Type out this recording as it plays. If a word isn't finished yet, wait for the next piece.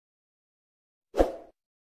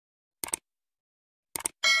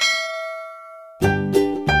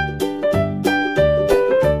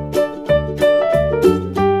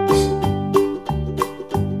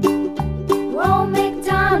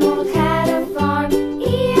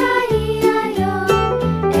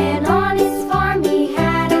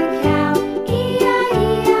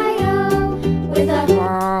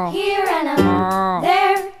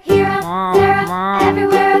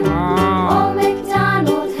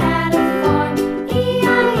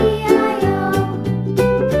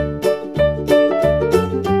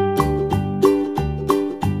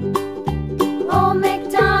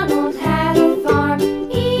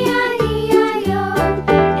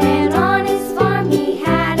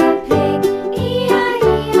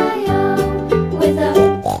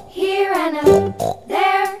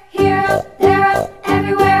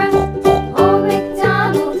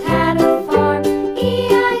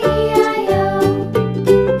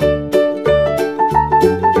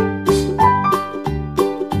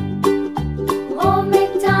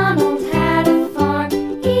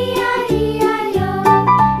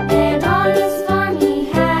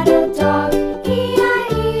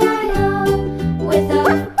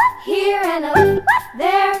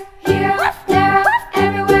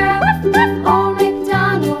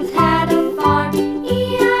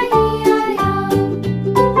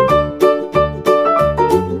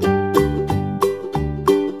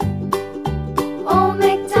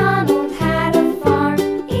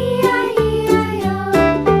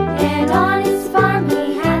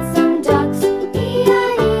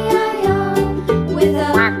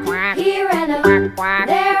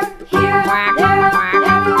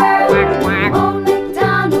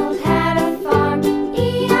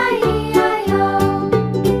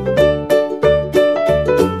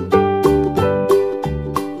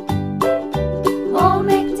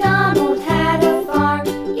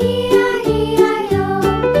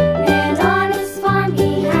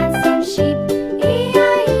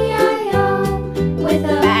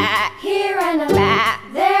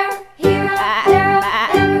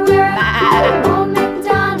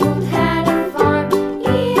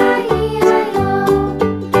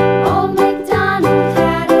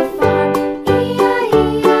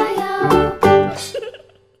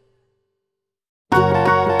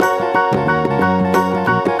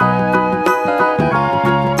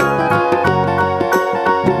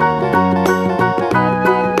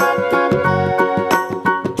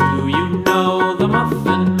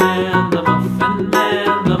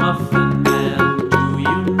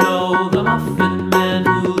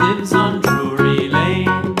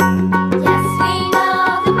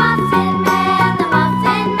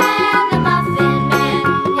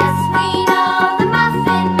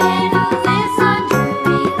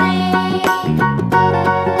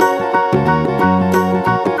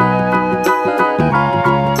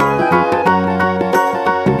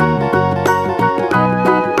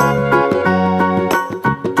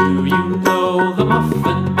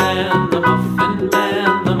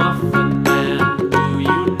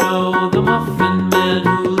muffin man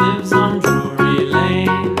who lives on Drury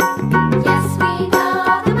Lane. Yes, we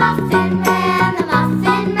know the Muffin Man, the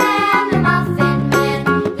Muffin Man, the Muffin Man.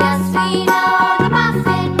 Yes, we know the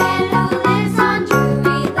Muffin Man who lives on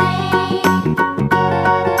Drury Lane.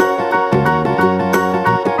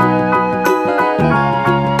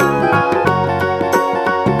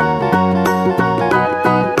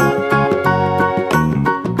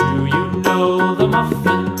 Do you know the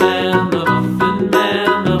Muffin Man, the Muffin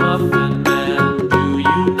Man, the Muffin Man? Do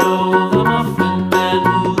you know the Muffin Man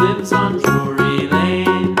who lives on Drury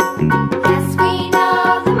Lane? Yes, we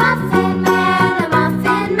know the Muffin Man, the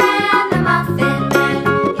Muffin Man, the Muffin Man.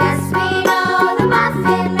 Yes, we know the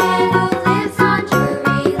Muffin Man who lives on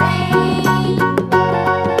Drury Lane.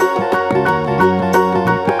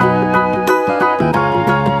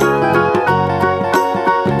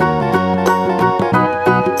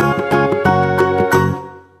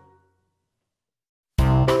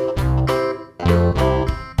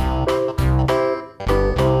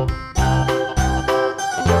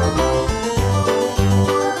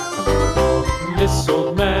 This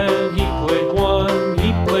old man, he played one. He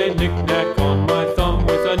played knick-knack on my thumb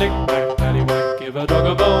with a knick-knack, paddywhack, give a dog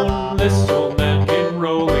a bone. This old man came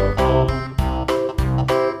rolling home.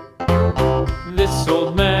 This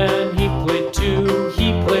old man, he played two.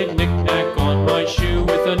 He played knick-knack on my shoe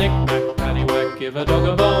with a knick-knack, paddywhack, give a dog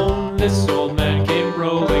a bone. This old man came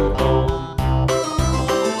rolling home.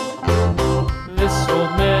 This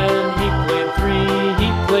old man, he played three. He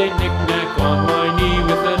played knick-knack on my knee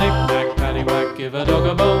with a knick-knack, paddywhack, give a dog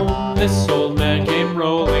a bone. This old man came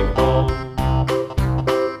rolling home.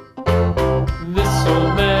 This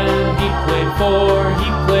old man, he played four. He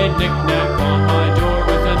played knick-knack on my door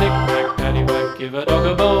with a knick-knack, paddywhack, give a dog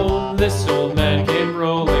a bone. This old man came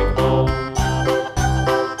rolling home.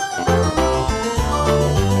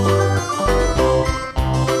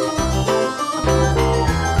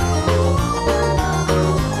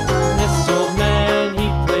 This old man, he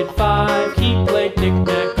played five. He played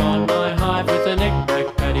knick-knack on my hive with a knick-knack,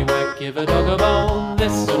 paddywhack, give a dog a bone.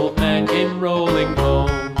 This old man came rolling home.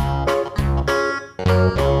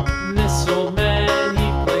 This old man, he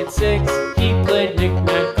played six. He played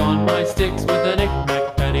knick-knack on my sticks with a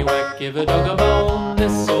knick-knack, paddywhack, give a dog a bone.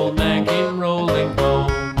 This old man came rolling home.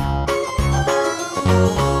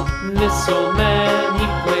 This old man, he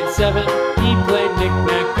played seven. He played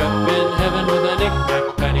knick-knack up in heaven with a knick-knack,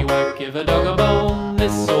 paddywhack, give a dog a bone.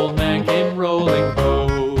 This old man came rolling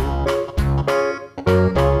home.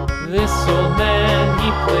 This old man, he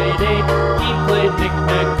played eight. He played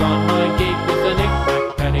knick-knack on my gate with a knick-knack,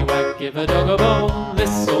 paddywhack, give a dog a bone.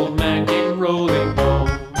 This old man came rolling home.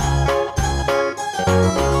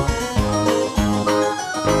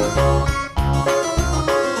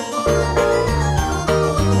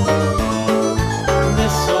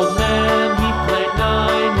 This old man, he played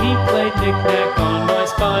nine. He played knick-knack on my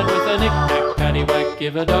spine with a knick-knack, paddywhack,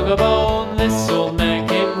 give a dog a bone. This old man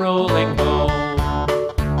came rolling home.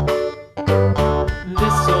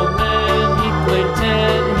 This old man, he played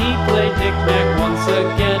ten. He played knick-knack once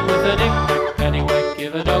again with a knick-knack, paddywhack,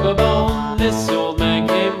 give a dog a bone. This old